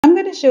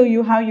going to show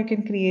you how you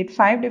can create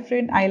 5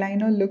 different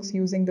eyeliner looks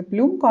using the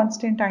Bloom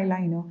Constant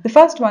Eyeliner. The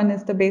first one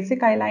is the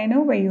basic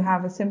eyeliner, where you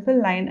have a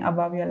simple line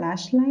above your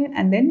lash line,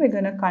 and then we're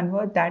going to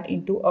convert that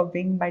into a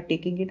wing by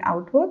taking it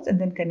outwards and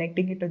then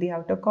connecting it to the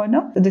outer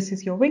corner. So this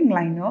is your wing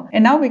liner,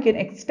 and now we can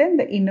extend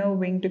the inner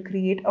wing to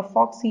create a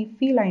Foxy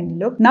Feline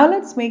look. Now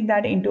let's make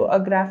that into a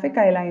graphic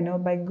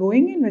eyeliner by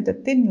going in with a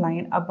thin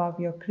line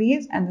above your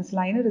crease, and this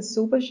liner is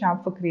super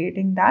sharp for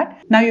creating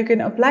that. Now you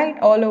can apply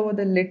it all over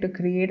the lid to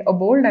create a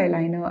bold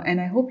eyeliner, and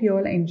I hope you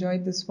all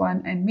enjoyed this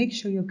one, and make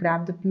sure you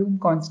grab the Bloom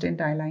Constant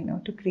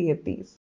Eyeliner to create these.